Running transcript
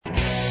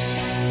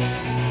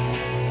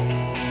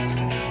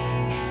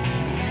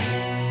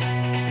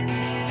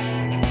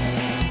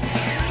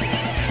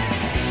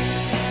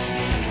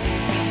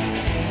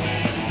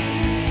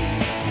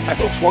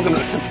folks. Welcome to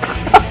the Tim...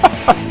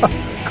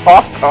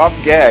 cough,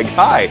 cough, gag.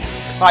 Hi,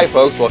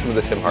 folks. Welcome to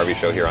the Tim Harvey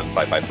Show here on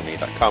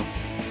SciFiForMe.com.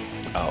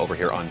 Over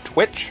here on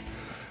Twitch.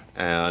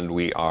 And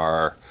we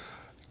are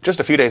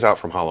just a few days out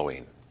from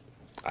Halloween.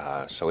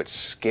 So it's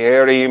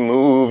scary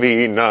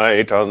movie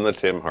night on the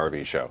Tim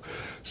Harvey Show.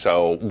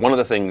 So one of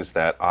the things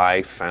that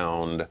I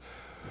found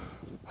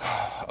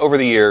over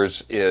the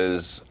years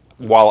is,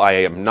 while I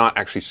am not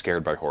actually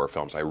scared by horror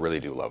films, I really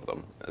do love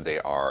them. They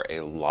are a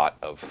lot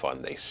of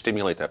fun. They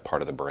stimulate that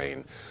part of the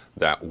brain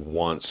that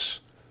wants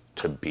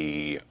to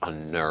be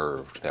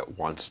unnerved, that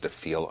wants to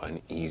feel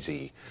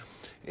uneasy.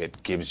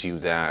 It gives you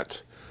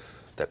that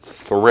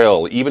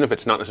thrill, even if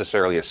it's not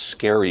necessarily a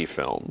scary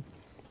film.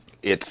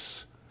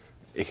 It's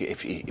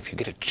if you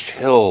get a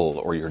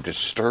chill, or you're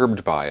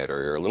disturbed by it,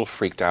 or you're a little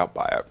freaked out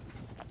by it,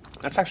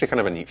 that's actually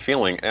kind of a neat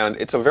feeling, and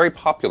it's a very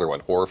popular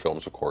one. Horror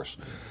films, of course,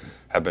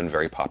 have been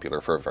very popular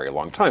for a very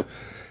long time.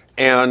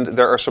 And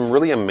there are some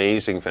really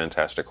amazing,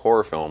 fantastic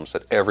horror films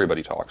that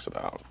everybody talks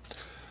about.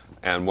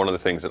 And one of the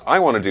things that I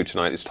want to do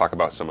tonight is talk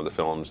about some of the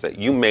films that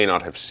you may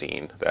not have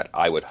seen that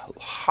I would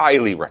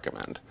highly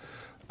recommend.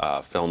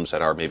 Films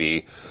that are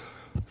maybe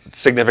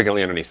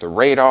significantly underneath the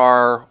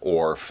radar,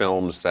 or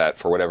films that,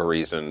 for whatever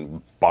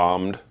reason,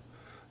 bombed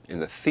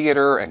in the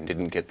theater and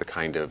didn't get the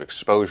kind of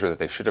exposure that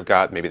they should have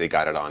got. Maybe they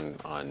got it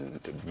on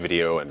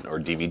video or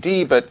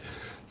DVD, but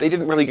they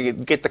didn't really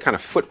get the kind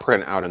of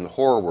footprint out in the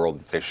horror world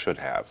that they should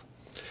have.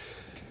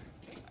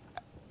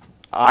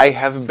 I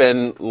have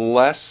been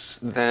less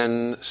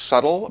than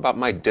subtle about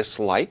my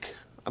dislike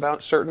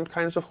about certain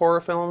kinds of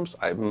horror films.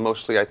 I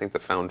think the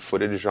found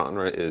footage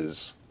genre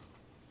is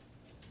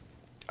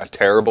a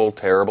terrible,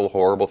 terrible,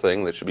 horrible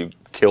thing that should be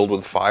killed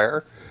with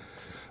fire.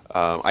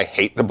 I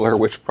hate the Blair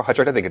Witch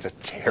Project. I think it's a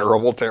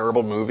terrible,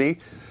 terrible movie.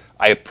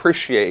 I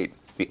appreciate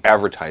the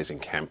advertising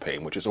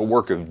campaign, which is a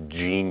work of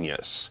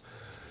genius.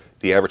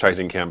 The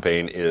advertising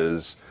campaign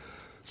is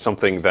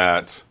something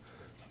that,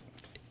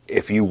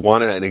 if you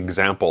wanted an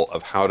example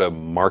of how to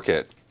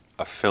market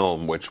a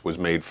film which was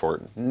made for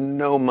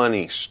no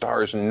money,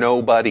 stars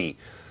nobody,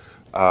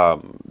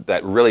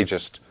 that really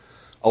just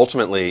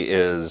ultimately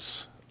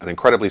is an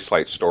incredibly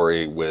slight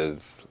story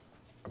with,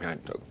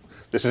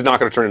 this is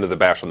not going to turn into the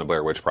bash on the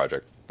Blair Witch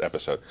Project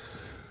episode,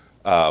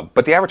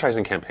 but the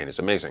advertising campaign is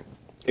amazing.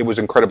 It was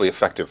incredibly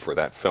effective for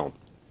that film.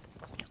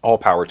 All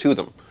power to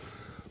them.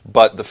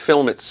 But the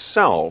film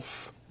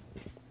itself,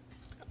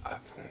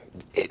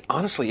 it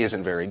honestly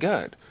isn't very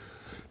good.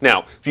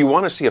 Now, if you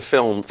want to see a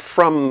film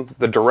from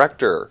the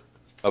director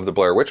of the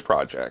Blair Witch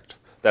Project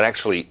that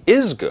actually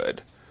is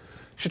good,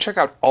 you should check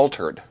out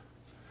Altered. It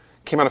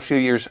came out a few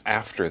years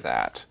after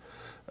that.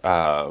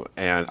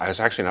 And I was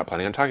actually not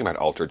planning on talking about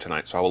Altered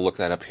tonight, so I will look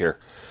that up here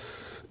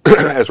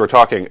as we're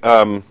talking.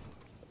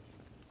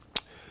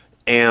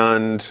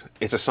 And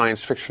it's a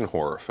science fiction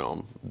horror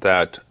film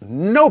that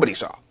nobody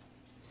saw.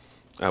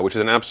 Which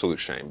is an absolute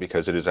shame,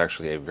 because it is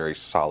actually a very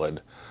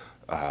solid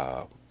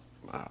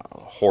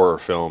horror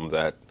film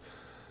that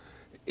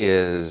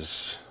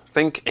is,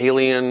 think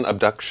Alien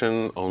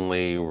Abduction,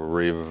 only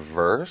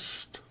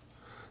reversed.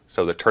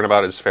 So the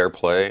turnabout is fair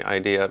play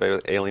idea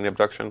of Alien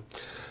Abduction.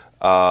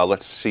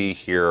 Let's see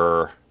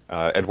here.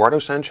 Eduardo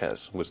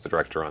Sanchez was the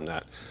director on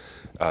that.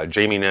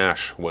 Jamie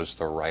Nash was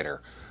the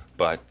writer.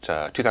 But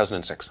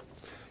 2006.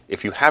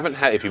 If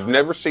you've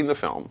never seen the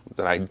film,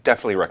 then I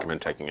definitely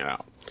recommend checking it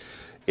out.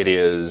 It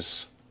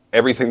is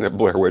everything that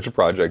Blair Witch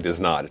Project is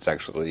not. It's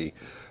actually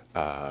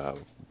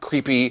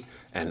creepy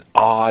and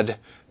odd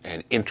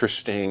and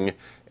interesting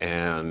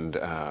and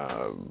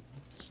a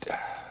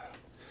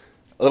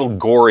little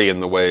gory in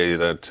the way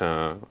that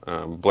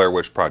Blair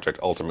Witch Project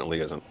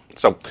ultimately isn't.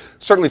 So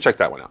certainly check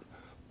that one out.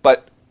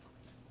 But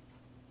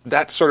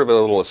that's sort of a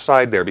little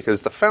aside there,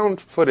 because the found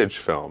footage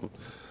film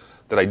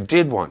that I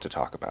did want to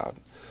talk about,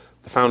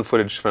 the found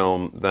footage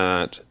film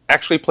that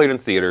actually played in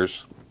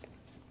theaters,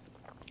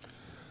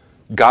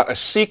 got a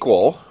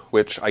sequel,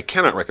 which I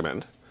cannot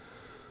recommend,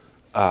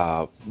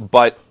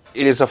 but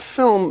it is a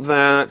film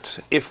that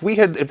if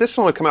this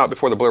film had come out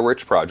before the Blair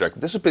Witch Project,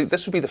 this would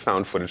be the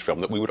found footage film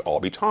that we would all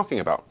be talking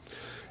about,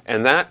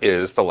 and that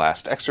is The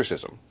Last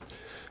Exorcism.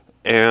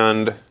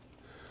 And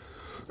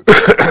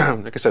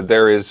like I said,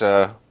 there's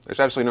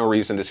absolutely no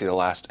reason to see The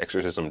Last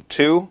Exorcism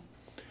 2,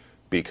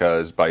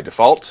 because by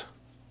default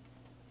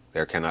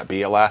there cannot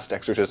be a Last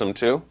Exorcism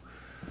 2.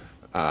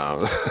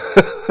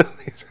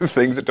 These are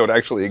things that don't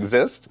actually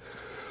exist.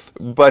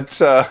 But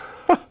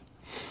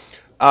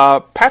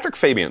Patrick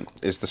Fabian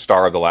is the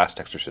star of The Last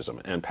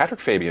Exorcism, and Patrick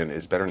Fabian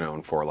is better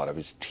known for a lot of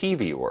his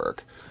TV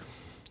work.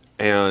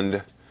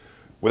 And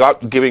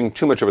without giving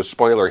too much of a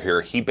spoiler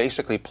here, he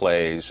basically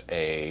plays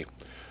a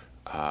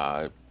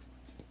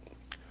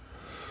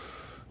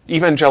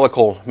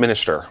evangelical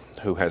minister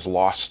who has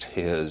lost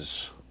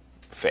his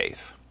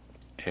faith,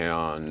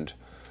 and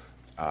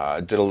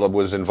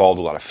was involved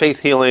in a lot of faith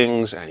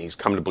healings, and he's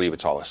come to believe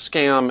it's all a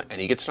scam,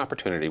 and he gets an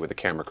opportunity with a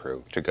camera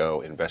crew to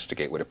go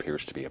investigate what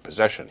appears to be a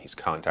possession. He's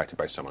contacted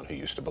by someone who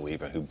used to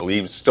believe, and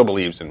who still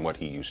believes in what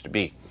he used to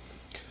be.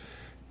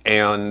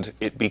 And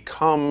it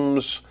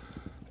becomes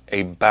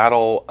a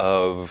battle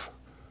of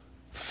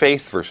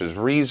faith versus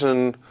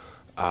reason,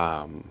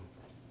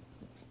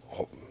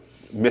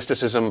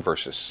 mysticism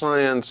versus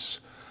science,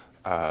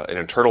 an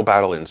internal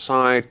battle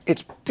inside.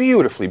 It's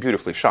beautifully,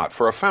 beautifully shot.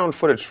 For a found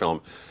footage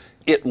film,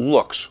 it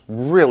looks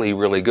really,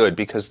 really good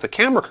because the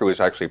camera crew is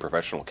actually a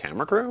professional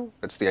camera crew.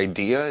 That's the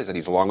idea, is that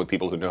he's along with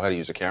people who know how to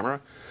use a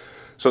camera.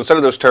 So instead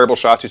of those terrible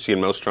shots you see in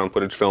most found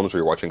footage films where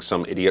you're watching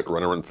some idiot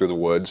run around through the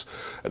woods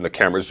and the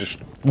camera's just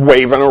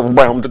waving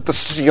around at the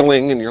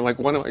ceiling and you're like,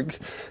 what am I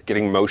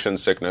getting motion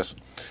sickness?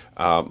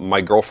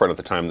 My girlfriend at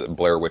the time that the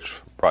Blair Witch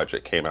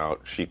Project came out,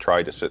 she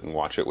tried to sit and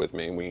watch it with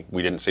me.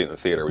 We didn't see it in the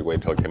theater. We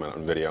waited until it came out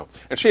on video.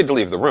 And she had to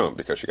leave the room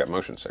because she got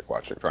motion sick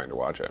trying to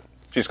watch it.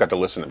 She just got to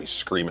listen to me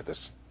scream at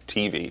this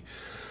TV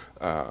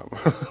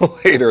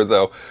later,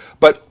 though.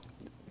 But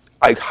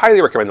I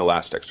highly recommend The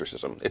Last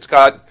Exorcism. It's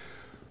got...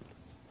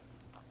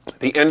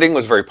 The ending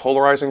was very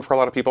polarizing for a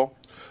lot of people,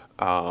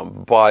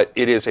 but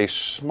it is a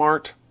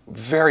smart,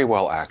 very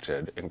well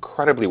acted,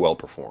 incredibly well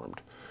performed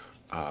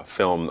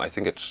film. I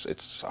think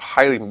it's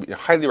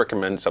highly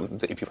recommend something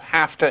that if you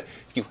have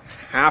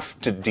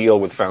to deal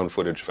with found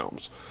footage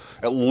films,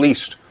 at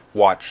least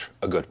watch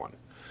a good one.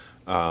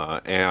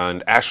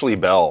 And Ashley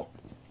Bell,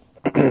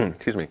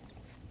 excuse me,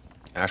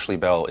 Ashley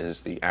Bell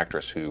is the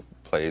actress who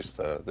plays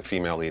the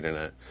female lead in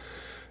it.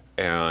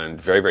 And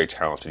very, very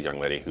talented young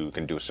lady who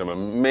can do some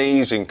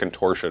amazing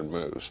contortion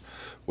moves,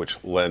 which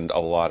lend a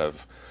lot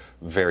of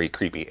very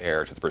creepy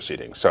air to the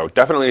proceedings. So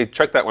definitely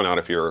check that one out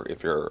if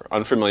you're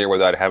unfamiliar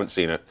with that, haven't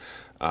seen it.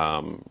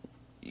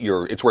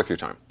 It's worth your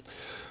time.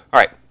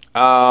 All right.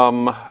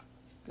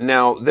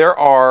 Now there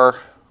are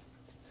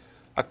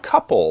a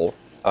couple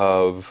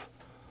of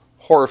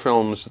horror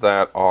films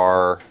that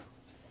are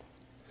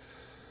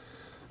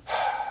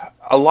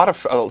a lot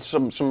of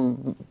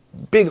some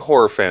big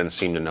horror fans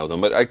seem to know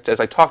them, but as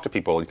I talk to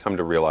people, you come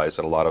to realize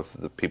that a lot of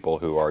the people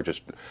who are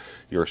just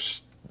your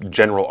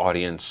general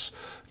audience,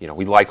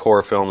 we like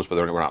horror films, but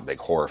we're not big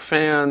horror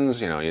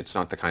fans. It's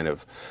not the kind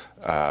of,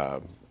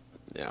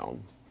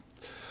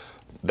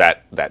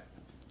 that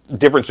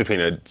difference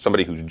between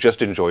somebody who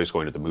just enjoys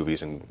going to the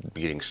movies and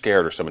getting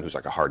scared or someone who's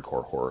like a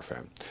hardcore horror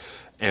fan.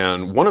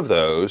 And one of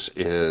those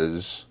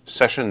is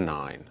Session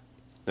 9.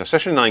 Now,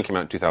 Session 9 came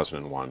out in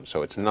 2001,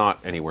 so it's not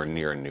anywhere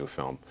near a new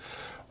film.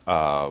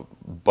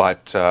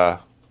 But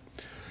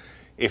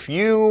if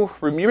you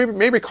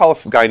may recall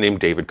a guy named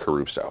David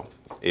Caruso.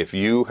 If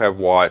you have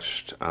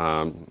watched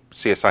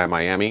CSI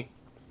Miami,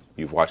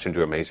 you've watched him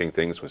do amazing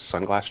things with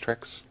sunglass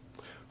tricks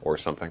or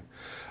something.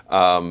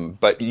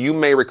 But you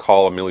may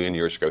recall a million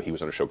years ago he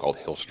was on a show called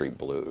Hill Street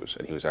Blues,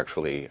 and he was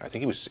actually, I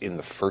think he was in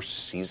the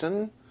first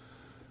season,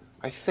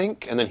 and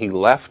then he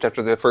left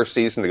after the first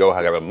season to go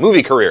have a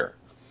movie career.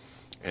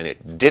 And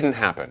it didn't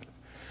happen.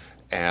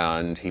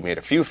 And he made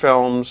a few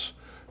films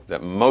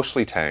that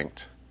mostly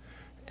tanked,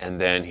 and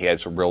then he had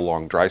some real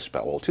long dry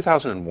spell. Well,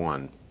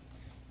 2001,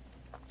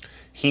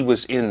 he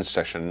was in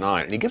Session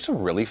 9, and he gives a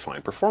really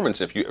fine performance.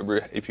 If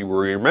you were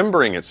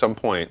remembering at some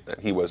point that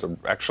he was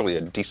actually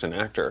a decent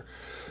actor,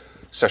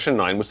 Session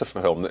 9 was the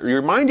film that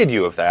reminded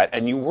you of that,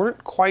 and you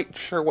weren't quite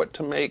sure what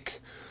to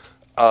make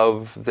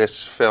of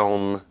this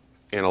film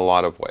in a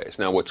lot of ways.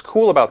 Now, what's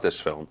cool about this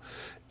film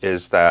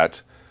is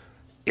that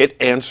it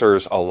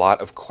answers a lot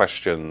of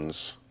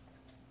questions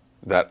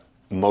that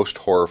most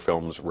horror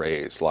films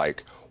raise,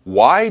 like,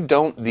 why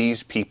don't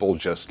these people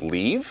just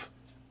leave?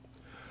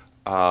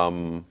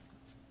 The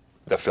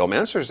film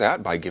answers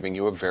that by giving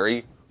you a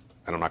very,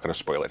 and I'm not going to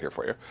spoil it here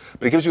for you,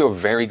 but it gives you a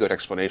very good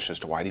explanation as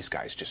to why these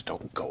guys just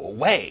don't go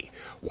away.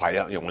 Why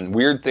don't, when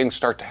weird things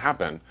start to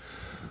happen,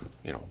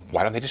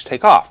 why don't they just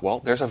take off? Well,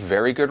 there's a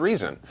very good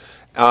reason.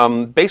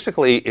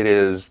 Basically, it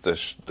is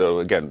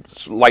again,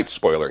 light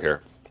spoiler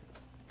here.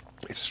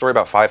 It's a story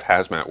about 5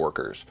 hazmat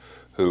workers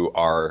who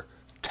are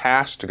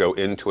tasked to go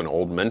into an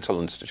old mental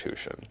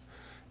institution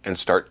and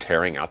start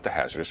tearing out the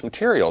hazardous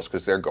materials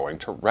because they're going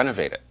to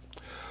renovate it.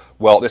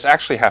 Well, this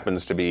actually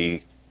happens to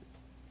be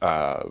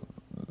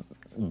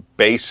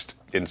based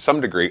in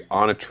some degree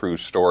on a true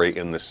story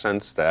in the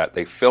sense that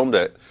they filmed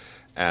it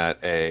at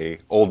a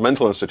old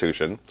mental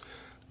institution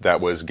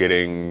that was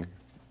getting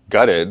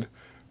gutted,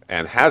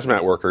 and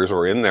hazmat workers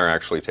were in there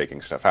actually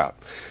taking stuff out.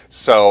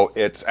 So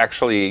it's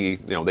actually,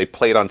 they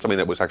played on something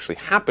that was actually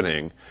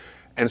happening.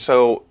 And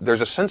so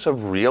there's a sense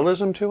of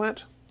realism to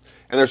it.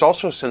 And there's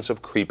also a sense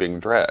of creeping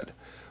dread,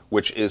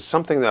 which is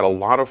something that a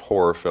lot of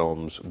horror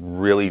films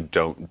really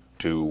don't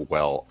do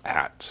well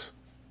at,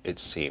 it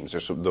seems.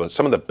 There's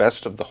some of the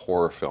best of the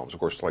horror films, of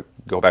course, like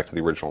go back to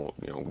the original,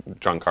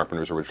 John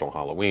Carpenter's original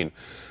Halloween.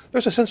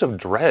 There's a sense of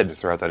dread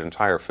throughout that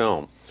entire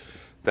film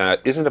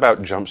that isn't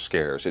about jump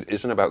scares. It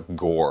isn't about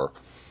gore.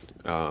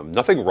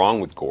 Nothing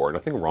wrong with gore.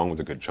 Nothing wrong with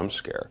a good jump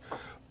scare.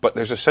 But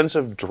there's a sense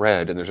of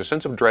dread, and there's a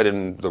sense of dread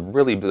in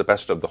the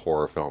best of the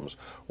horror films,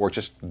 where it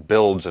just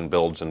builds and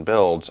builds and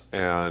builds,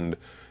 and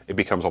it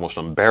becomes almost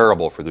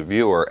unbearable for the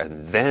viewer.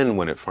 And then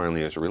when it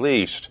finally is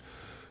released,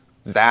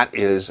 that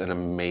is an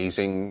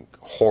amazing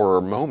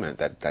horror moment.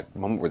 That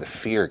moment where the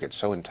fear gets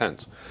so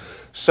intense.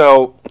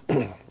 So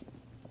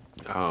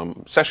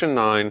Session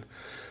 9,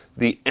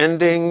 the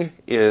ending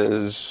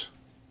is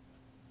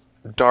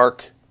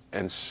dark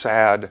and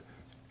sad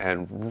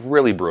and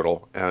really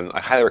brutal, and I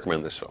highly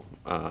recommend this film.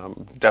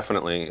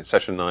 Definitely,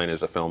 Session 9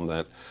 is a film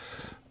that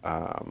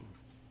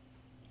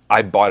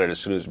I bought it as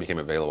soon as it became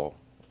available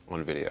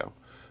on video,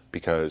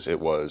 because it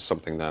was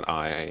something that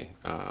I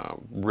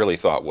really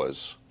thought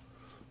was,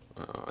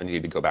 I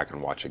needed to go back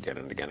and watch again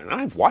and again. And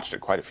I've watched it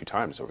quite a few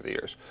times over the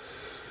years.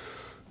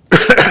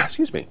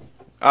 Excuse me.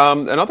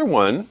 Another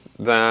one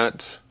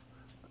that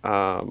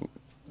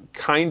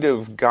kind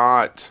of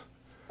got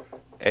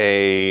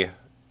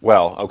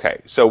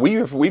okay. So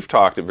we've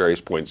talked at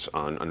various points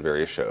on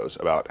various shows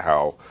about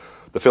how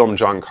the film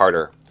John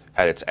Carter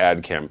had its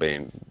ad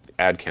campaign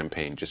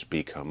just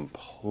be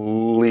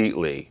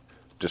completely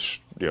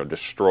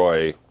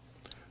destroy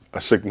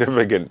a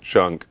significant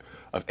chunk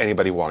of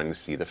anybody wanting to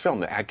see the film.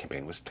 The ad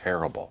campaign was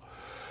terrible.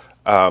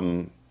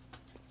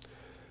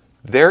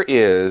 There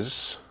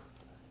is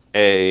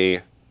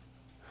a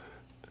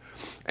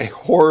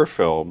horror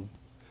film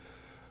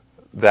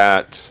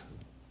that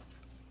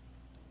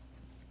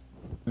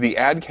the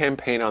ad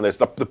campaign on this,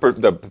 the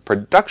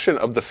production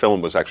of the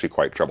film was actually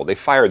quite troubled. They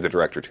fired the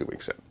director 2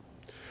 weeks in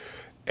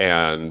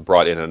and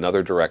brought in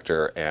another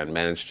director and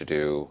managed to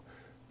do,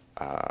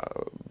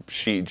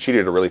 she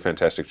did a really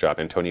fantastic job.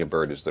 Antonia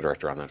Bird is the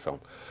director on that film.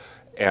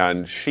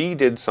 And she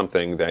did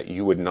something that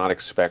you would not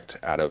expect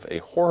out of a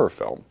horror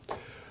film.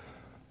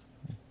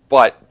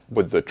 But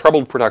with the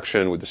troubled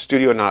production, with the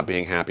studio not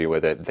being happy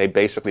with it, they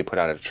basically put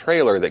out a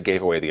trailer that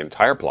gave away the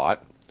entire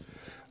plot,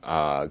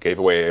 gave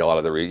away a lot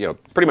of the,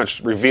 pretty much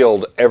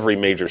revealed every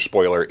major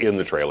spoiler in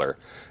the trailer.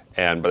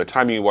 And by the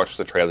time you watch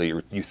the trailer,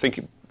 you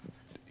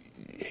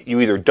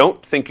either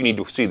don't think you need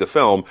to see the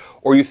film,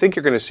 or you think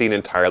you're going to see an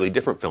entirely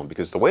different film,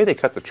 because the way they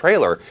cut the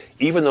trailer,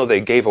 even though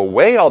they gave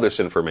away all this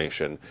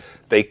information,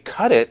 they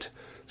cut it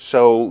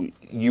so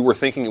you were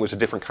thinking it was a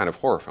different kind of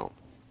horror film.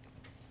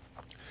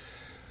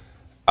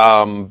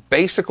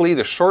 Basically,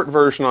 the short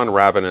version on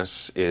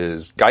Ravenous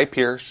is Guy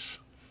Pearce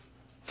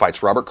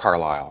fights Robert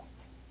Carlyle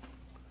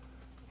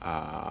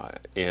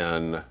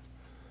in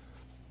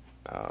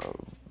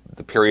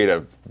the period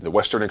of the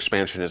Western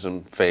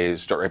expansionism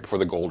phase, right before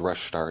the gold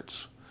rush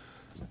starts,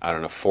 out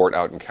in a fort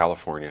out in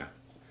California.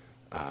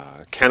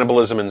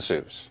 Cannibalism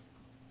ensues.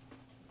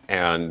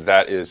 And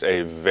that is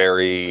a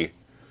very...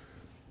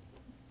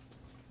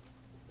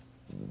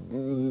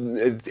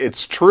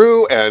 It's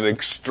true and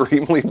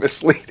extremely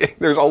misleading.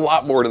 There's a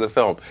lot more to the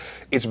film.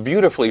 It's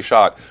beautifully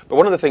shot, but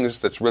one of the things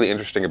that's really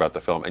interesting about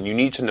the film, and you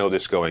need to know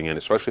this going in,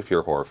 especially if you're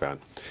a horror fan,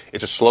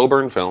 it's a slow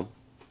burn film.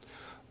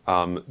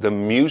 The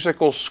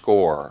musical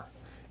score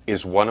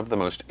is one of the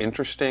most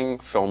interesting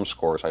film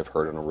scores I've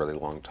heard in a really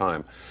long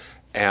time.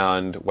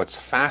 And what's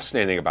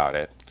fascinating about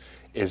it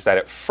is that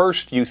at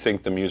first you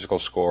think the musical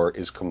score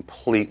is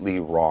completely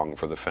wrong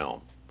for the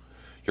film.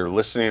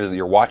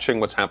 You're watching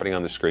what's happening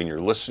on the screen,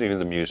 you're listening to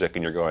the music,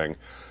 and you're going,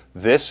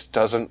 this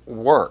doesn't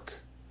work.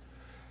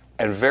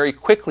 And very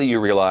quickly you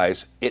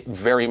realize it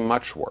very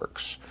much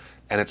works.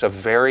 And it's a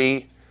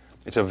very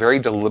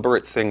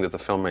deliberate thing that the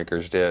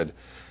filmmakers did.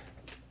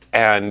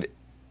 And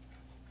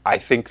I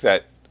think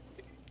that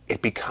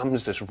it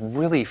becomes this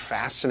really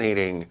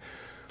fascinating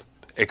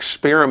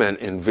experiment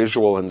in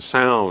visual and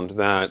sound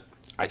that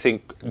I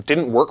think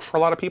didn't work for a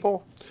lot of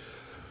people.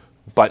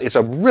 But it's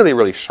a really,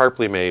 really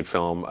sharply made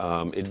film.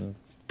 It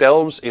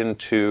delves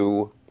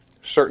into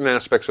certain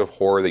aspects of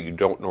horror that you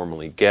don't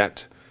normally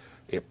get.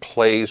 It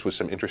plays with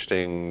some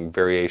interesting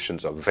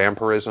variations of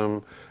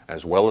vampirism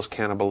as well as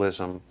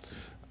cannibalism.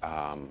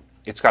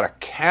 It's got a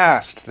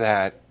cast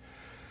that...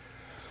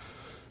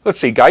 Let's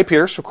see, Guy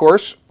Pearce, of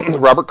course,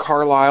 Robert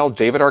Carlyle,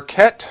 David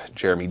Arquette,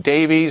 Jeremy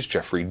Davies,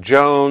 Jeffrey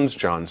Jones,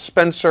 John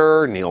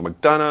Spencer, Neil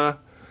McDonough.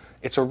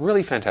 It's a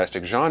really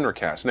fantastic genre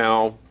cast.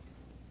 Now,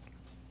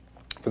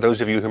 for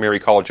those of you who may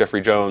recall, Jeffrey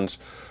Jones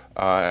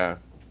had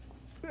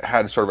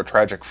sort of a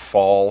tragic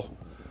fall.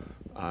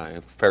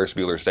 Ferris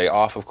Bueller's Day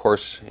Off, of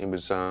course, it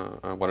was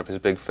one of his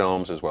big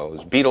films, as well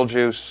as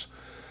Beetlejuice.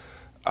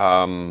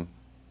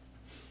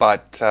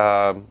 But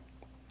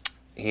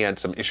he had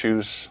some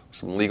issues,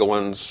 some legal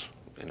ones,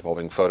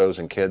 involving photos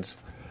and kids.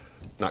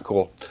 Not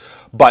cool.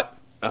 But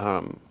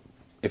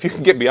if you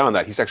can get beyond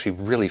that, he's actually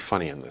really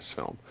funny in this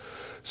film.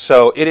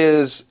 So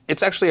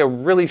it's actually a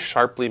really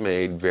sharply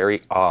made,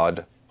 very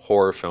odd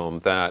horror film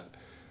that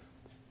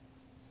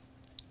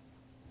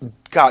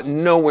got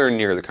nowhere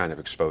near the kind of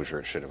exposure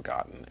it should have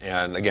gotten.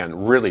 And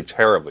again, really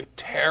terribly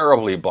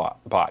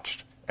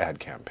botched ad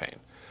campaign,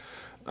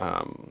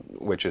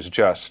 which is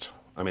just,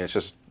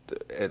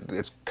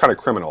 it's kind of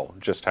criminal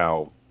just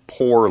how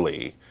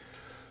poorly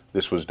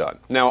this was done.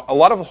 Now, a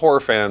lot of the horror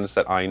fans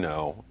that I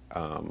know,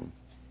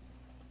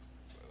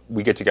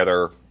 we get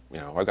together,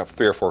 I've got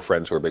 3 or 4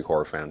 friends who are big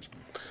horror fans.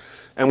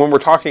 And when we're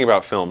talking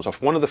about films,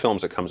 one of the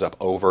films that comes up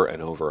over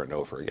and over and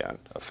over again,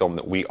 a film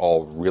that we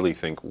all really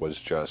think was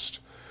just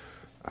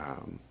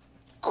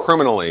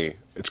criminally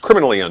it's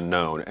criminally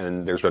unknown,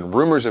 and there's been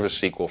rumors of a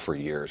sequel for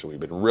years, and we've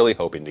been really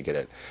hoping to get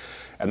it.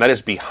 And that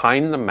is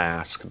Behind the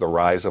Mask: The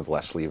Rise of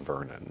Leslie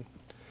Vernon.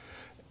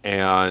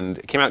 And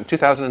it came out in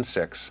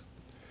 2006.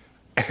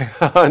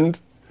 And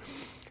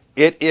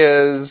it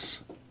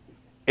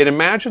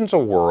imagines a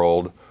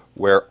world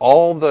where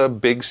all the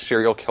big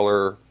serial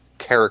killer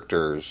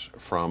characters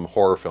from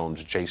horror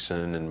films,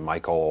 Jason and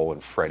Michael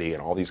and Freddy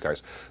and all these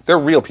guys, they're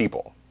real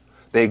people.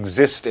 They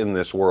exist in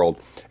this world.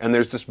 And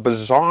there's this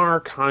bizarre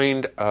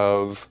kind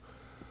of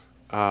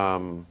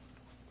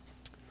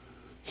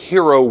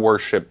hero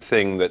worship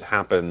thing that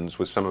happens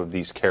with some of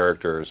these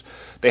characters.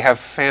 They have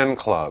fan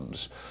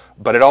clubs,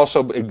 but it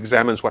also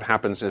examines what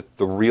happens if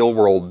the real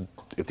world,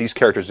 if these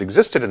characters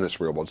existed in this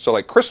real world. So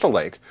like Crystal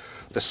Lake,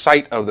 the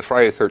site of the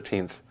Friday the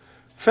 13th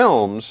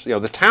films,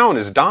 the town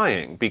is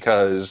dying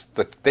because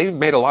they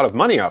made a lot of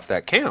money off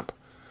that camp.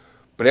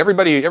 But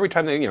every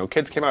time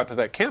kids came out to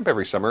that camp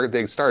every summer,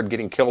 they started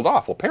getting killed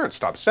off. Well, parents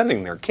stopped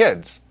sending their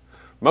kids.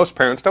 Most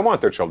parents don't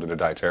want their children to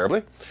die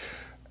terribly,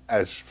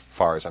 as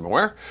far as I'm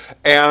aware.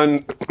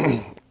 And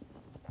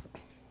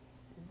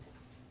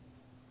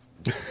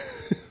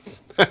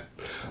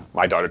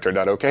my daughter turned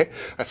out okay.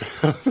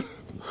 I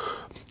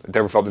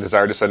never felt the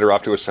desire to send her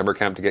off to a summer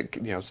camp to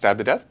get stabbed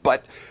to death.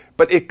 But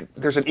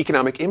there's an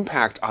economic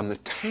impact on the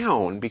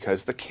town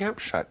because the camp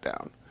shut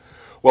down.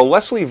 Well,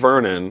 Leslie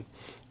Vernon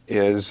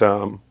is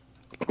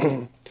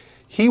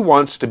he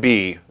wants to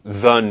be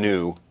the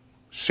new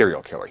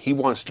serial killer. He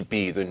wants to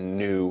be the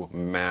new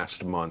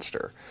masked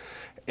monster.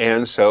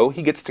 And so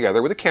he gets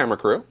together with a camera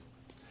crew,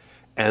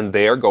 and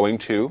they are going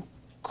to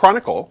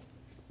chronicle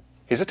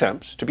his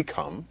attempts to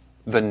become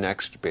the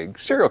next big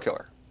serial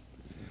killer.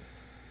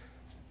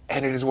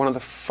 And it is one of the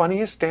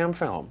funniest damn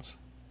films.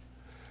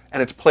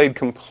 And it's played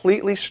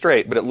completely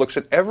straight, but it looks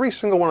at every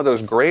single one of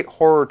those great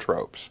horror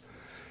tropes,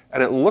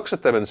 and it looks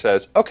at them and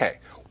says, okay,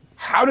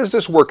 how does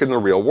this work in the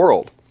real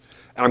world?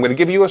 And I'm going to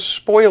give you a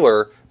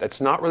spoiler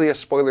that's not really a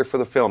spoiler for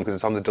the film because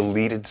it's on the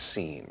deleted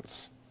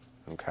scenes.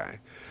 Okay?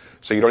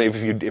 So you don't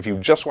if you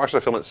just watch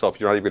the film itself,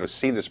 you're not even going to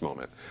see this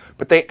moment.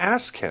 But they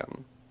ask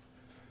him,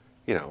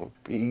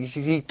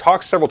 he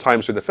talks several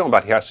times through the film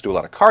about he has to do a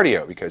lot of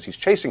cardio because he's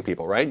chasing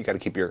people, right? You got to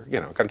keep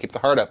got to keep the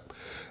heart up,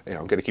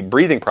 got to keep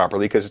breathing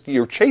properly because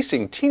you're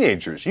chasing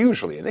teenagers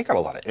usually, and they got a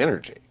lot of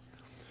energy.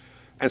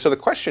 And so the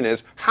question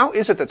is, how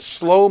is it that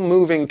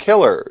slow-moving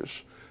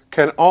killers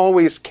can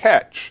always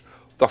catch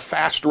the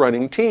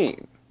fast-running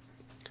teen?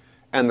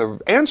 And the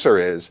answer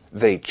is,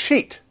 they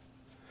cheat.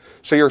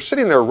 So you're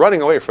sitting there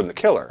running away from the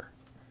killer,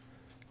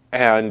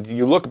 and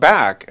you look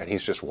back, and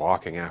he's just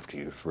walking after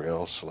you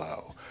real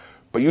slow.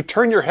 But you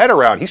turn your head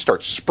around, he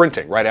starts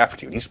sprinting right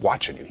after you. He's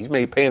watching you. He's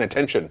maybe paying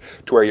attention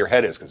to where your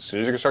head is, because as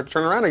soon as you start to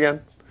turn around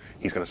again,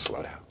 he's going to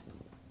slow down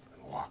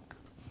and walk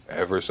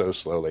ever so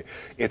slowly.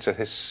 It's a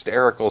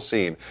hysterical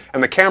scene.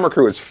 And the camera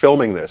crew is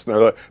filming this.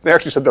 And they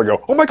actually sit there and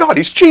go, oh my God,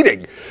 he's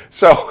cheating!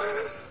 So,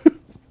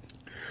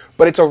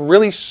 but it's a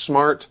really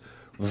smart,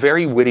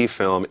 very witty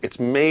film. It's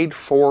made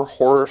for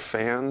horror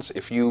fans.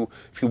 If you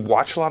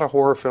watch a lot of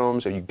horror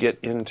films and you get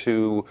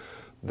into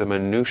the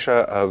minutia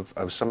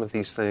of some of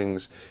these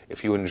things,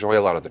 if you enjoy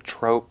a lot of the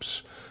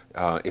tropes,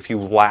 if you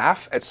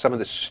laugh at some of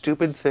the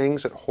stupid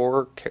things that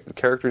horror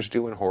characters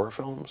do in horror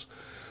films,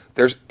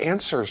 there's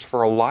answers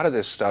for a lot of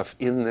this stuff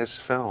in this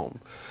film.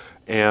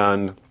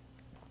 And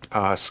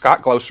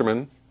Scott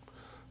Glosserman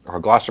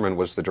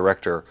was the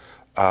director.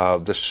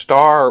 The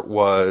star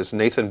was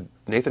Nathan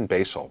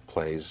Basel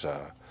plays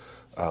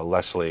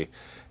Leslie,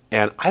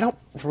 and I don't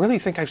really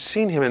think I've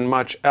seen him in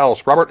much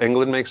else. Robert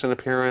Englund makes an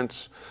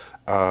appearance.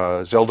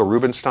 Zelda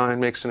Rubinstein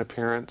makes an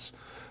appearance.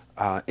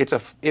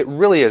 It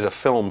really is a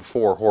film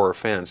for horror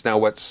fans. Now,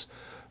 what's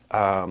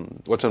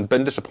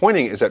been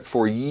disappointing is that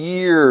for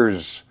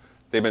years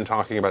they've been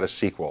talking about a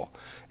sequel,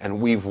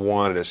 and we've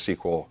wanted a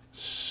sequel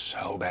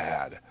so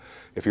bad.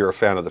 If you're a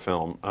fan of the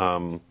film,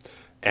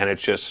 and it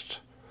just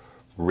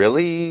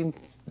really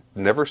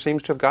never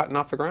seems to have gotten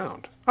off the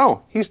ground.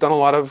 Oh, he's done a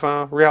lot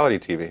of reality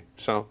TV,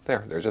 so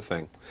there's a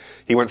thing.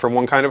 He went from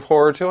one kind of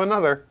horror to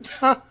another.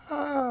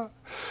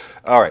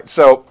 All right,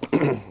 so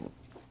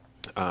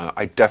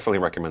I definitely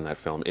recommend that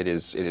film. It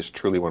is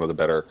truly one of the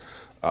better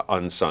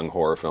unsung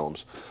horror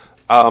films.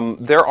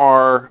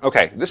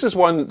 This is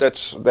one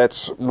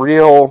that's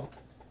real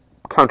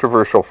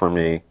controversial for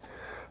me.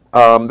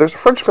 There's a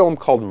French film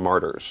called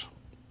Martyrs,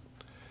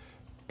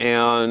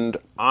 and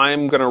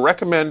I'm going to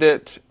recommend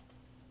it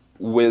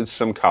with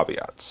some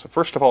caveats.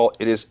 First of all,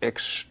 it is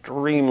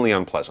extremely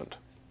unpleasant.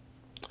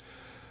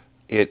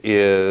 It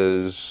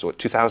is,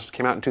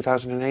 came out in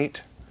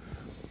 2008?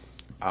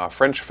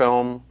 French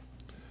film.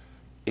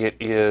 It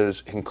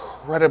is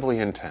incredibly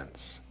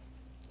intense.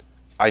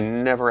 I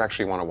never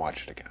actually want to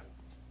watch it again.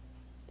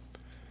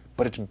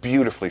 But it's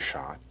beautifully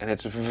shot, and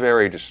it's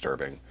very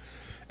disturbing.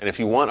 And if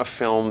you want a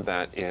film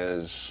that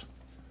is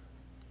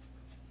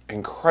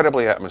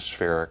incredibly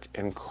atmospheric,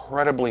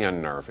 incredibly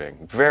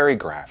unnerving, very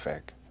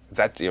graphic,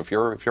 that if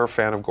you're a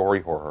fan of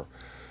gory horror,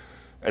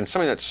 and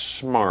something that's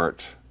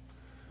smart,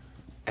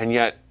 and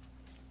yet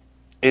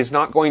is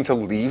not going to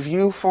leave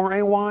you for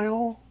a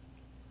while.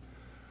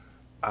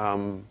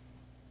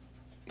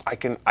 I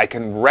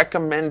can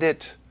recommend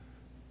it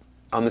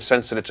on the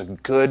sense that it's a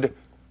good,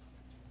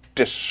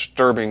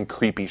 disturbing,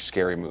 creepy,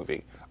 scary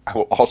movie. I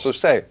will also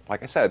say,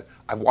 like I said,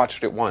 I've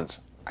watched it once.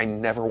 I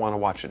never want to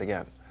watch it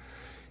again.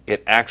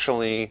 It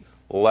actually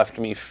left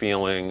me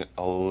feeling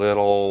a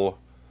little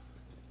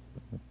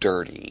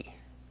dirty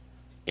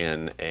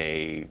in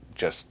a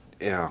just,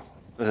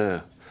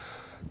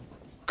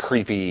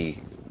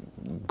 creepy,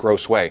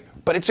 gross way.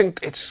 But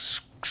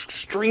it's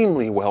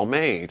extremely well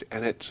made,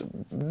 and it's a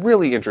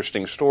really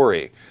interesting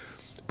story.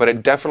 But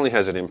it definitely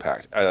has an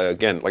impact.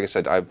 Again, like I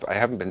said, I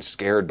haven't been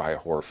scared by a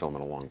horror film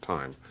in a long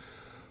time.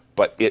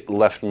 But it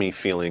left me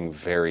feeling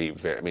very,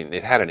 very... I mean,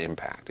 it had an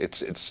impact.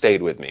 It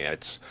stayed with me.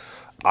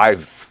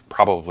 I've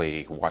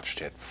probably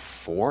watched it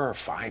 4 or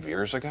 5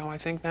 years ago, I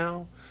think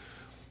now.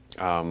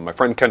 My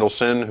friend Kendall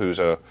Sin, who's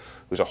a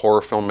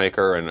horror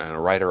filmmaker and a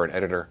writer and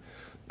editor,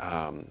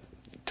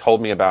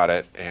 told me about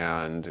it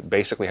and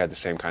basically had the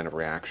same kind of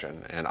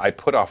reaction. And I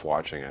put off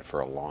watching it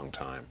for a long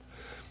time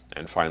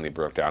and finally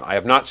broke down. I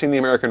have not seen the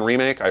American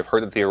remake. I've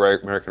heard that the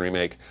American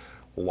remake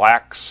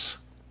lacks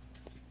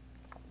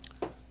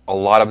a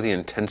lot of the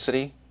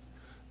intensity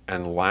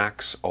and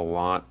lacks a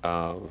lot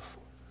of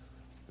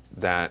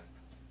that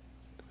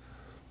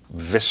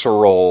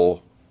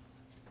visceral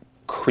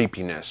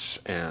creepiness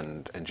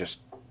and just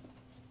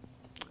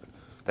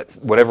that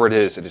whatever it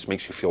is, it just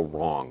makes you feel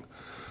wrong.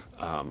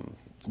 Yeah,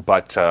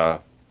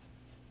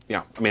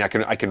 I mean,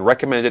 I can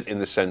recommend it in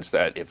the sense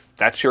that if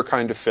that's your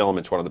kind of film,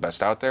 it's one of the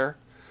best out there.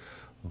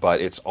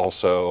 But it's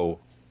also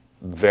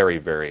very,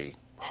 very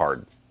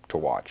hard to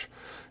watch.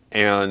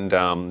 And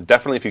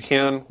definitely, if you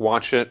can,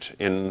 watch it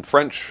in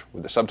French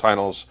with the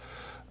subtitles.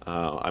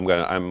 I'm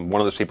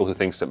one of those people who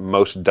thinks that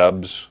most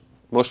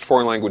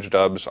foreign language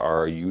dubs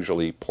are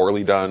usually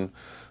poorly done.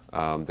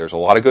 There's a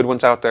lot of good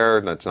ones out there,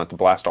 and that's not to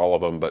blast all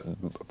of them, but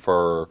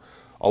for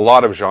a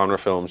lot of genre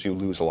films, you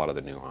lose a lot of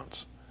the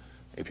nuance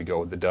if you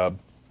go with the dub.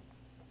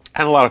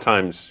 And a lot of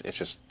times, it's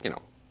just,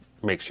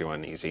 makes you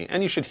uneasy.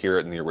 And you should hear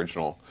it in the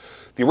original.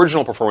 The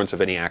original performance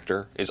of any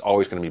actor is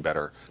always going to be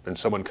better than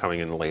someone coming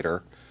in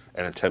later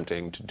and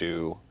attempting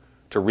to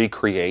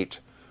recreate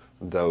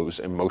those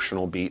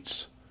emotional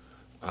beats.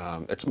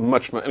 It's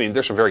much. I mean,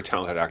 there's some very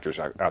talented actors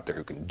out there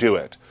who can do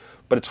it,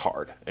 but it's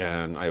hard.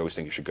 And I always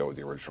think you should go with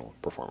the original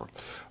performer.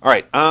 All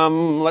right.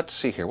 Let's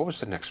see here. What was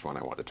the next one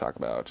I wanted to talk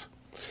about?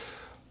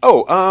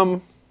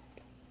 Oh.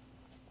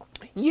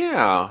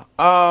 Yeah.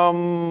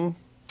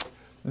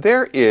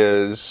 There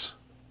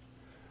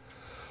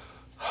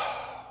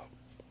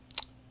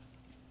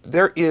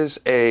is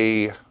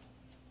a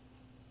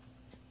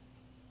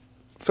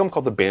film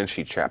called The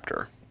Banshee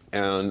Chapter,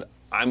 and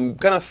I'm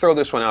going to throw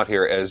this one out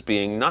here as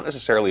being not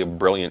necessarily a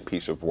brilliant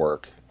piece of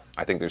work.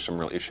 I think there's some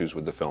real issues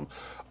with the film.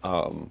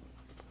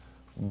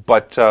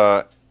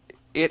 But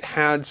it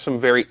had some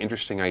very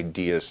interesting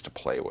ideas to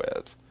play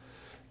with.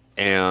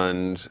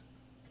 And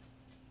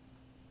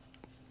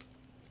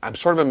I'm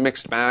sort of a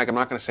mixed bag. I'm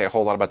not going to say a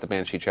whole lot about The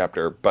Banshee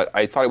Chapter, but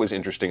I thought it was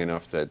interesting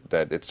enough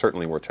that it's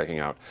certainly worth checking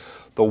out.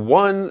 The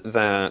one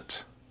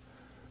that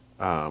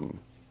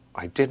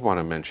I did want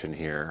to mention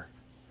here...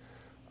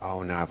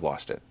 Oh, now I've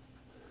lost it.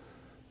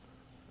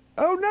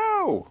 Oh,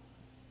 no!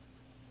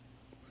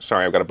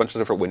 Sorry, I've got a bunch of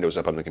different windows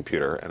up on the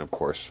computer, and of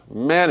course,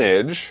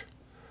 manage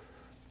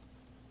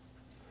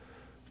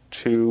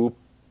to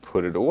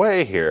put it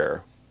away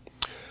here.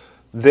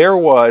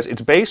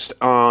 It's based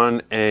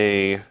on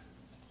a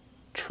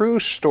true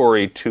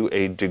story to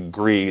a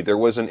degree. There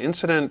was an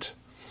incident,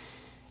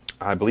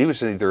 I believe it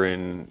was either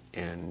in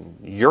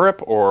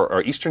Europe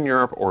or Eastern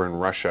Europe or in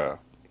Russia,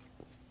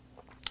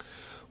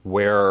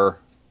 where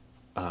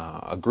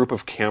a group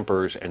of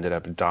campers ended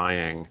up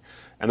dying,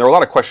 and there were a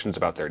lot of questions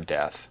about their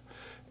death.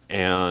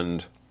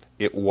 And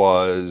it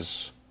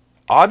was,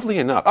 oddly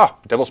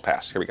enough, Devil's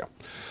Pass, here we go.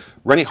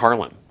 Renny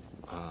Harlin,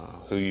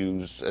 who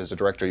used as a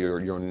director,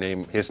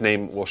 his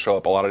name will show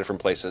up a lot of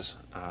different places.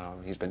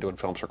 He's been doing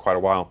films for quite a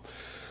while.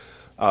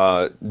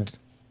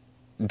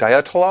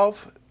 Dyatlov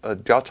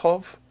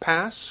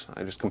Pass,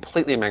 I just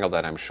completely mangled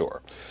that, I'm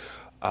sure.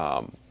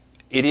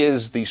 It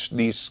is,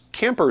 these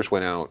campers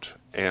went out,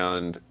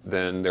 and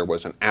then there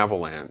was an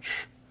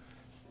avalanche,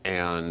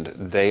 and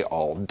they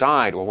all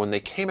died. Well, when they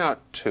came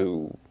out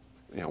to,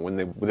 when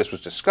this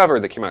was discovered,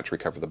 they came out to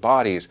recover the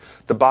bodies.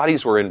 The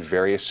bodies were in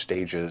various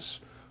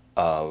stages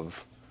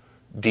of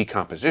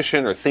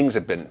decomposition, or things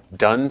had been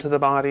done to the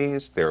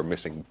bodies. They were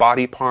missing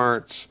body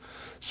parts.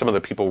 Some of the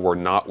people were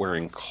not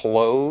wearing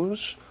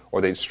clothes,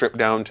 or they'd stripped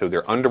down to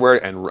their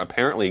underwear, and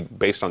apparently,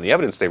 based on the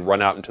evidence, they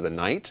run out into the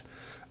night.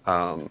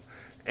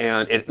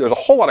 And there was a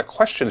whole lot of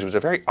questions. It was a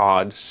very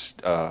odd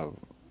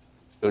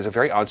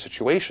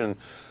situation.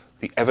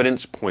 The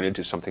evidence pointed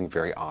to something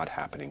very odd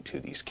happening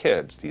to these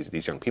kids,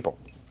 these young people.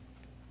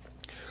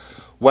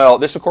 Well,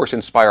 this, of course,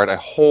 inspired a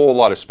whole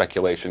lot of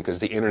speculation, because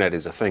the internet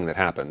is a thing that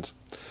happens.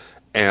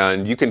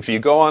 And if you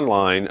go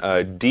online,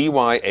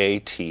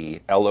 DYATLOV,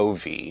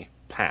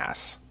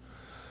 pass,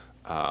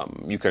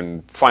 You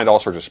can find all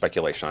sorts of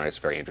speculation on it. It's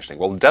very interesting.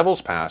 Well,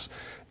 Devil's Pass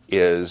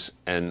is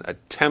an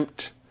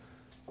attempt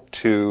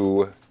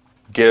to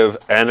give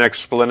an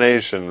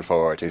explanation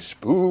for it, a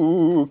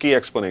spooky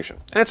explanation.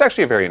 And it's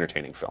actually a very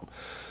entertaining film.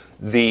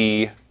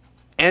 The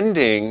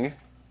ending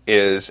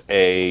is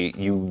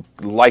you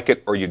like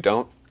it or you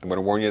don't. I'm going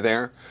to warn you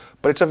there.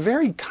 But it's a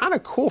very kind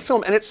of cool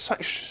film, and it's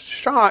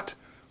shot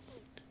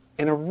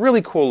in a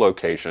really cool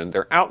location.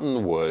 They're out in the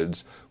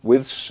woods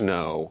with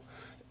snow,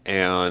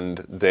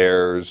 and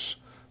there's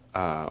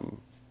the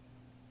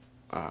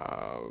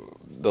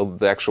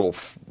actual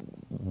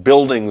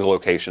building the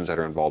locations that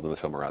are involved in the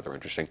film are rather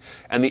interesting.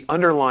 And the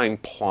underlying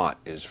plot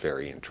is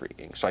very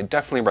intriguing. So I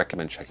definitely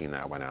recommend checking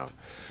that one out.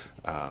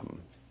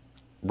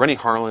 Renny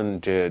Harlin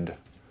did...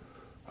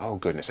 Oh,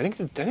 goodness. I think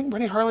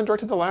Renny Harlin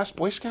directed The Last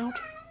Boy Scout?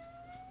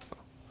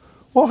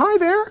 Well, hi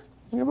there.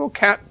 We have a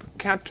little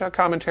cat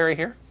commentary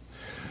here.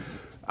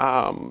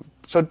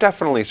 So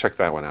definitely check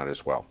that one out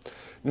as well.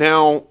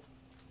 Now,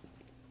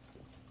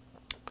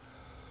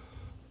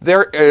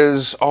 there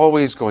is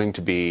always going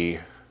to be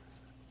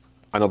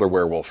another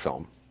werewolf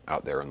film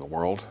out there in the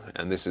world,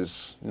 and this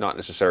is not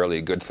necessarily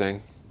a good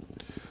thing.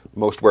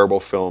 Most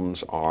werewolf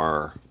films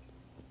are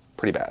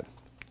pretty bad.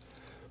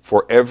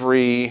 For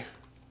every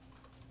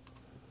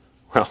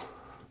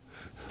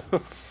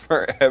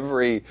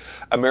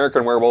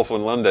American Werewolf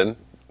in London,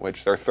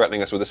 which they're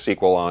threatening us with a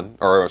sequel on,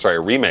 a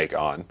remake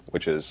on,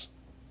 which is,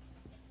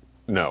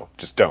 no,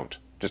 just don't.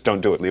 Just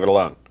don't do it. Leave it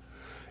alone.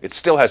 It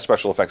still has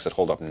special effects that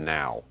hold up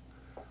now.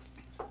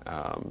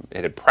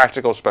 It had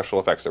practical special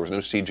effects. There was no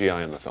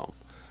CGI in the film.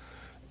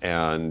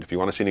 And if you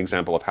want to see an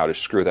example of how to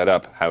screw that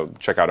up,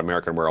 check out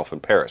American Werewolf in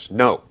Paris.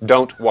 No,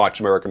 don't watch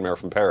American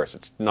Werewolf in Paris.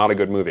 It's not a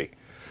good movie.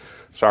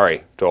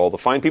 Sorry to all the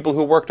fine people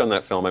who worked on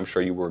that film. I'm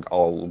sure you were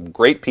all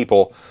great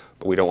people,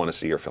 but we don't want to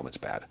see your film. It's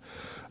bad.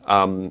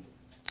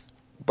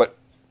 But,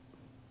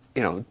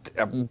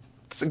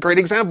 it's a great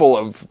example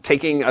of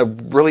taking a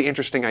really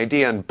interesting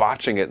idea and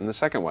botching it in the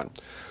second one.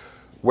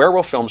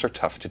 Werewolf films are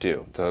tough to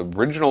do. The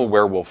original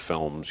werewolf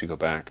films, you go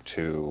back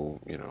to,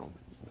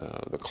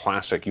 the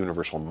classic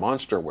Universal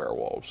monster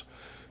werewolves,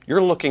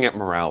 you're looking at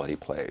morality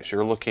plays.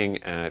 You're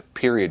looking at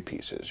period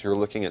pieces. You're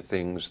looking at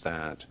things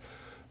that...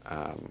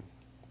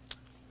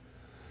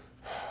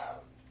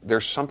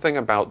 there's something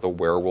about the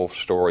werewolf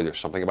story. There's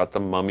something about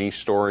the mummy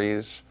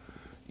stories.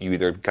 You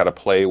either got to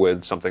play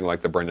with something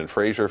like the Brendan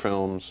Fraser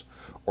films,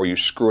 or you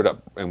screw it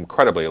up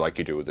incredibly like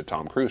you do with the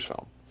Tom Cruise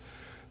film.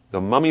 The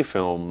mummy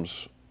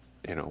films,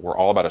 were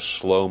all about a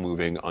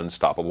slow-moving,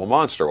 unstoppable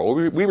monster. Well,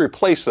 we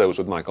replaced those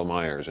with Michael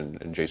Myers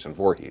and Jason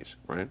Voorhees,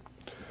 right?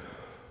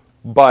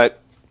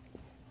 But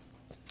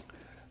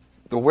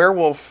the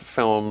werewolf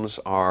films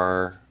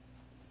are,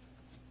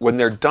 when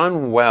they're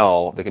done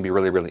well, they can be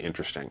really, really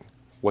interesting.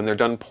 When they're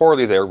done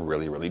poorly, they're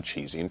really, really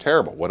cheesy and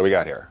terrible. What do we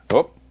got here?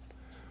 Oh,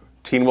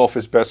 Teen Wolf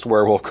is best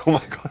werewolf. Oh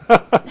my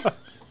God.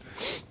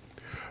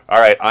 All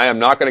right, I am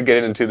not going to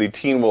get into the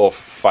Teen Wolf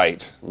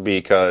fight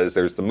because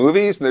there's the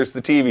movies and there's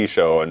the TV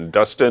show, and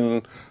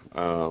Dustin,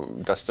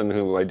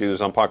 who I do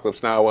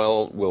Zompocalypse Now,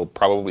 will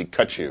probably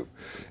cut you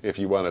if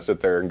you want to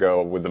sit there and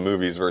go with the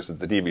movies versus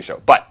the TV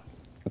show. But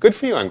good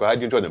for you. I'm glad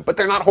you enjoyed them. But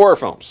they're not horror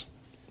films.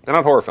 They're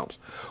not horror films.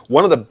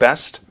 One of the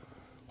best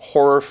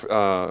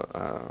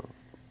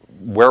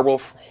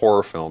werewolf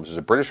horror films is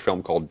a British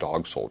film called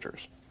Dog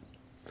Soldiers.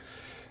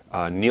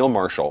 Neil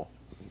Marshall,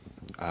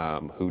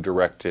 who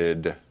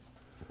directed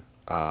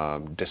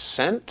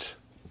Descent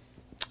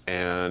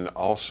and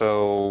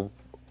also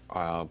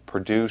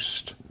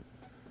produced,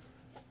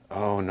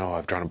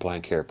 I've drawn a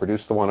blank here,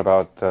 produced the one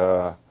about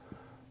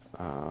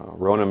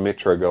Rona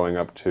Mitra going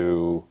up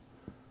to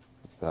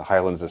the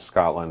Highlands of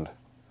Scotland.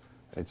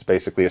 It's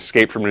basically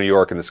Escape from New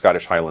York in the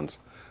Scottish Highlands.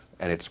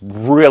 And it's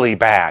really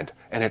bad,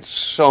 and it's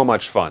so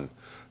much fun.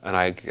 And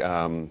I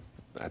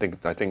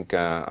think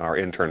our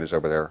intern is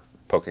over there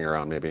poking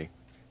around. Maybe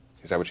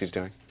is that what she's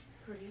doing?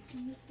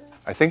 Producing this stuff?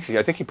 I think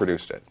he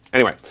produced it.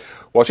 Anyway,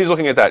 while she's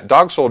looking at that,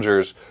 Dog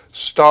Soldiers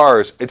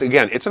stars.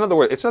 It's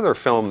another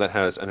film that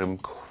has an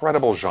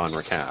incredible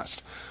genre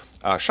cast.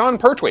 Sean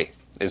Pertwee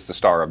is the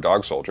star of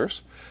Dog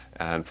Soldiers,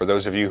 and for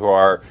those of you who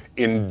are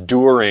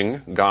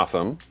enduring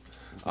Gotham,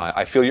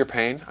 I feel your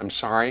pain. I'm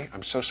sorry.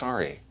 I'm so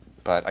sorry.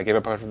 But I gave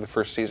up after the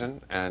first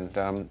season,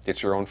 and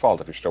it's your own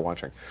fault if you're still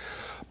watching.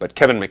 But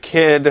Kevin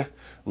McKidd,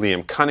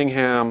 Liam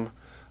Cunningham,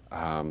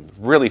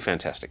 really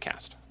fantastic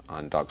cast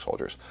on Dog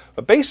Soldiers.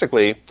 But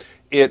basically,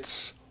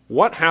 it's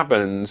what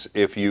happens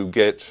if you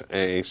get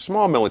a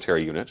small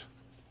military unit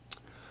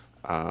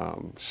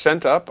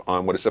sent up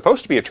on what is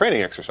supposed to be a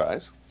training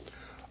exercise,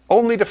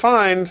 only to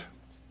find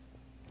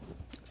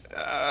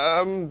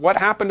what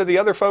happened to the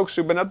other folks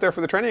who've been up there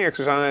for the training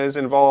exercise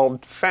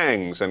involved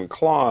fangs and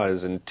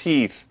claws and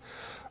teeth.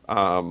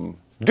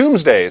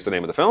 Doomsday is the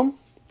name of the film.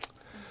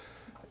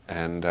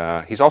 And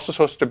he's also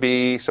supposed to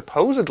be,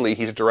 supposedly,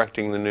 he's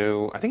directing the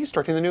new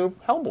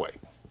Hellboy.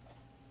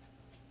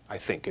 I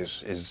think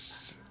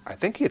I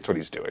think that's what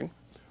he's doing.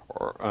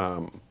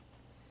 Or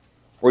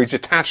he's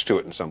attached to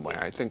it in some way.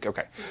 I think,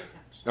 okay.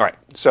 All right.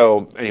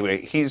 So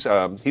anyway, he's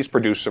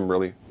produced some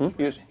really.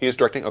 He is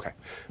directing. Okay,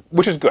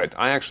 which is good.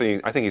 I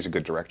think he's a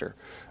good director,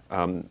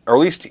 or at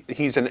least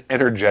he's an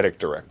energetic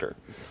director.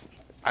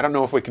 I don't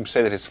know if we can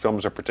say that his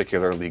films are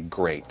particularly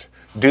great.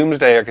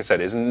 Doomsday, like I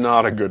said, is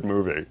not a good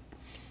movie,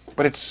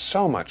 but it's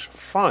so much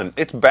fun.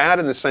 It's bad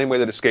in the same way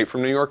that Escape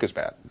from New York is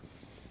bad.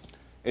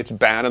 It's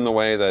bad in the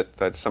way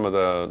that some of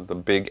the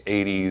big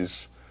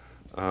 '80s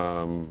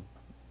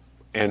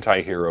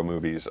anti-hero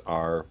movies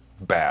are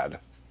bad.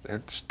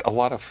 They're just a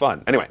lot of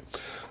fun. Anyway,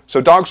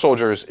 so Dog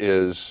Soldiers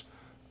is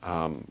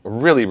a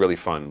really, really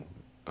fun,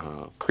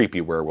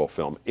 creepy werewolf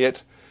film.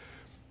 It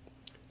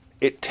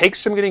takes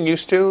some getting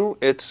used to.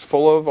 It's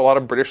full of a lot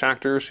of British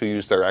actors who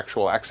use their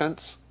actual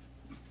accents,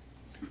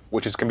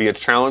 which can be a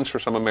challenge for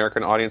some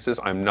American audiences.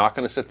 I'm not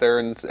going to sit there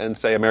and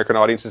say American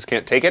audiences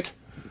can't take it,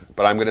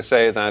 but I'm going to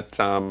say that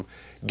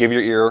give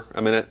your ear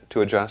a minute to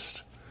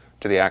adjust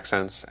to the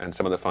accents and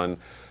some of the fun.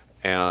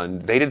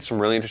 And they did some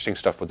really interesting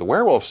stuff with the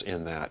werewolves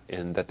in that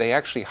they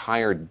actually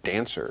hired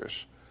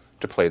dancers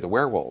to play the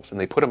werewolves, and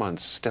they put them on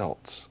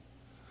stilts.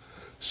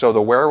 So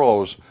the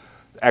werewolves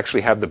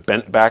actually have the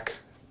bent back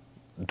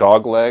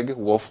dog leg,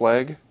 wolf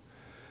leg,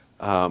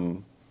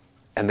 and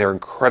they're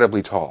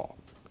incredibly tall.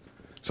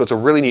 So it's a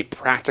really neat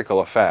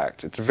practical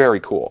effect. It's very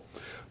cool.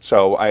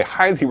 So I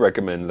highly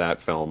recommend that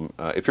film.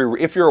 If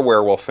you're a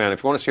werewolf fan,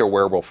 if you want to see a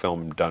werewolf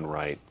film done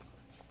right.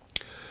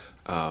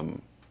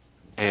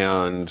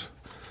 And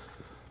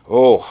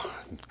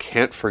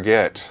can't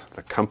forget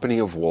The Company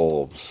of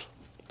Wolves.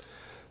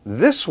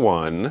 This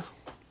one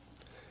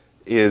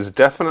is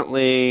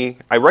definitely,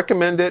 I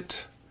recommend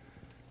it.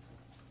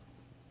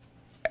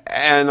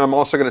 And I'm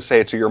also going to say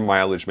it's a Your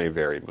Mileage May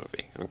Vary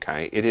movie.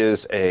 Okay, it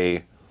is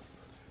a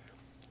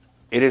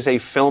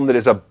film that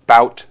is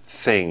about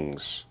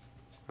things.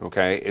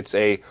 Okay, it's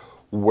a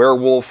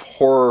werewolf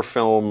horror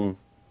film.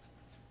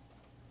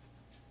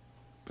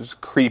 It's a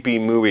creepy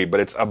movie, but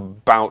it's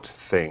about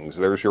things.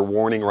 There's your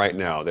warning right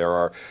now. There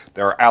are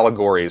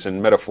allegories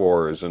and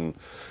metaphors and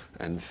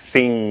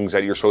things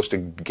that you're supposed to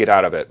get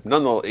out of it.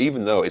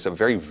 Even though it's a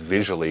very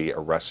visually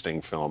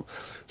arresting film,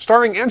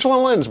 starring Angela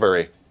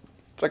Lansbury.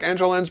 It's like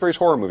Angela Lansbury's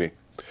horror movie.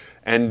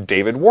 And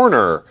David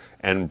Warner,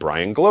 and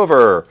Brian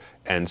Glover,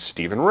 and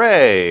Stephen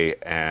Ray,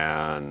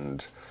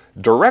 and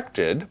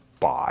directed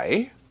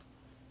by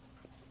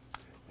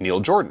Neil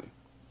Jordan,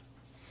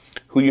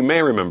 who you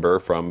may remember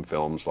from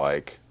films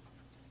like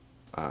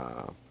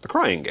The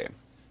Crying Game,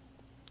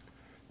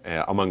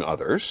 among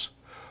others.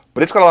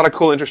 But it's got a lot of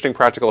cool, interesting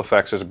practical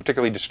effects. There's a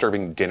particularly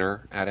disturbing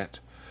dinner at it.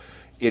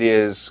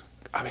 It's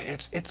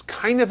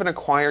kind of an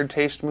acquired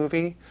taste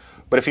movie.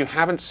 But if you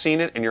haven't seen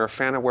it and you're a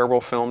fan of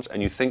werewolf films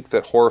and you think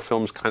that horror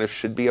films kind of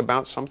should be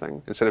about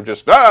something instead of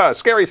just,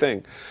 scary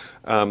thing,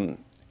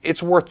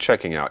 it's worth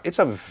checking out. It's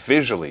a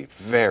visually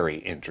very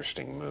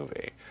interesting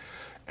movie.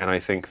 And I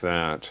think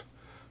that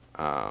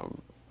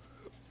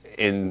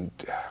in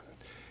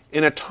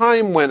a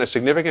time when a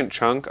significant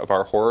chunk of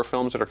our horror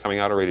films that are coming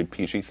out are rated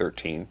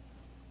PG-13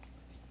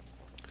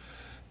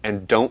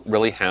 and don't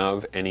really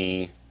have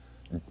any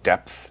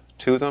depth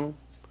to them,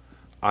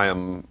 I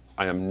am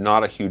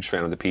not a huge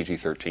fan of the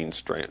PG-13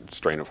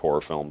 strain of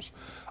horror films.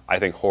 I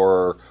think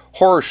horror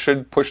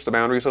should push the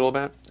boundaries a little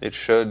bit. It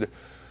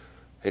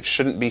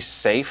shouldn't be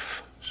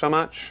safe so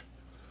much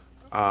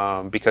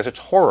because it's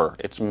horror.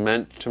 It's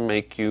meant to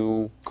make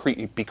you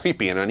be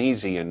creepy and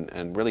uneasy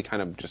and really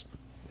kind of just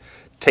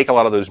take a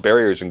lot of those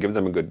barriers and give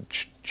them a good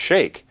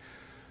shake.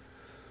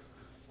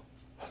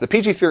 The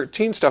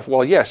PG-13 stuff,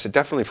 well, yes, it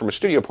definitely, from a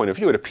studio point of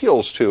view, it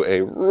appeals to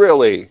a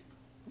really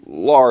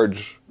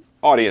large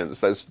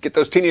audience. Get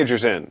those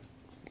teenagers in.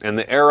 And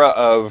the era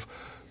of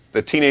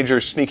the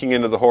teenagers sneaking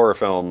into the horror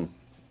film,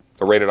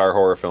 the rated R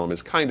horror film,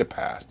 is kind of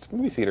past.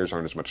 Movie theaters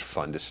aren't as much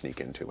fun to sneak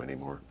into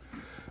anymore.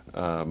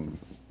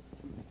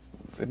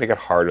 They make it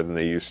harder than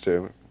they used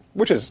to,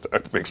 which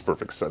makes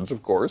perfect sense,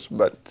 of course,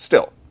 but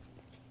still.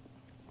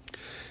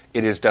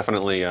 It is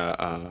definitely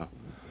a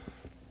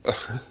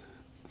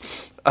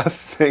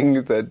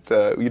thing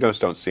that you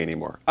just don't see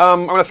anymore.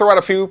 I'm going to throw out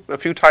a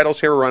few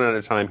titles here. We're running out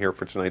of time here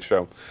for tonight's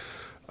show.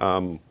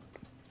 But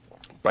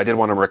I did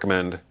want to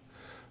recommend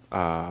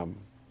a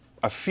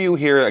few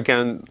here.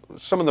 Again,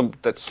 some of them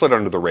that slid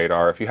under the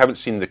radar. If you haven't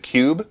seen The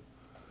Cube,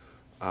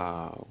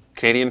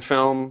 Canadian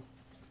film,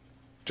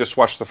 just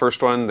watch the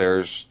first one.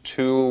 There's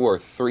 2 or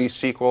 3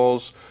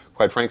 sequels.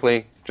 Quite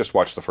frankly, just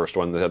watch the first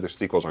one. The other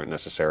sequels aren't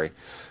necessary.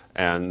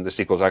 And the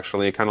sequels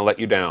actually kind of let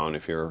you down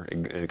if you're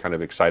kind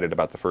of excited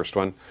about the first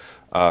one.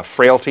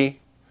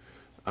 Frailty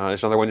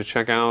is another one to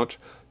check out.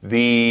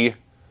 The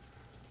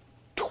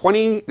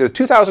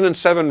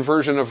 2007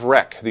 version of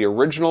Rec, the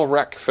original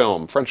Rec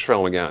film, French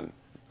film again,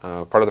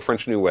 part of the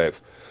French New Wave.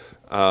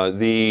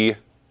 There's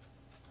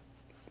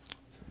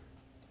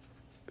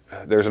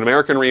an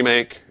American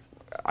remake.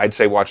 I'd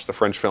say watch the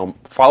French film.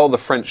 Follow the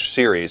French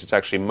series. It's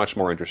actually much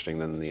more interesting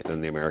than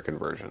the American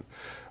version.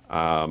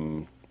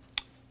 The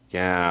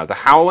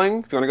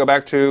Howling. If you want to go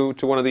back to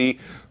one of the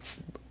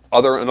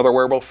another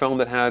werewolf film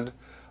that had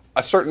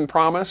a certain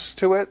promise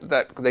to it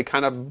that they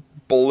kind of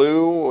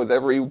blew with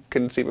every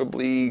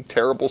conceivably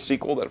terrible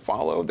sequel that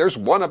followed. There's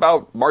one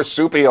about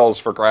marsupials,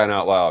 for crying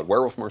out loud.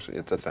 Werewolf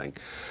marsupials, it's a thing.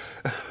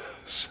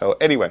 So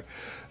anyway,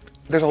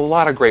 there's a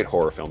lot of great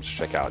horror films to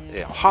check out.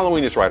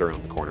 Halloween is right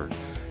around the corner.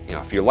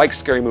 If you like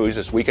scary movies,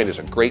 this weekend is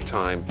a great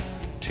time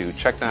to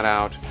check that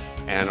out.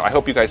 And I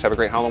hope you guys have a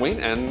great Halloween,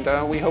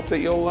 and we hope that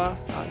you'll have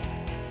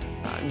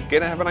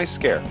a nice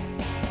scare.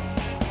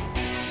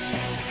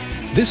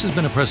 This has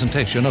been a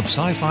presentation of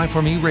Sci-Fi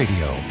for Me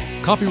Radio.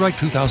 Copyright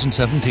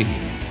 2017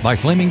 by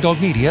Flaming Dog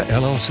Media,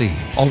 LLC.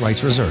 All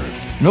rights reserved.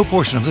 No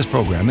portion of this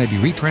program may be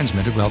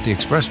retransmitted without the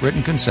express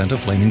written consent of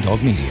Flaming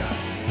Dog Media.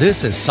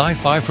 This is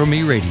Sci-Fi for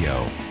Me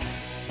Radio.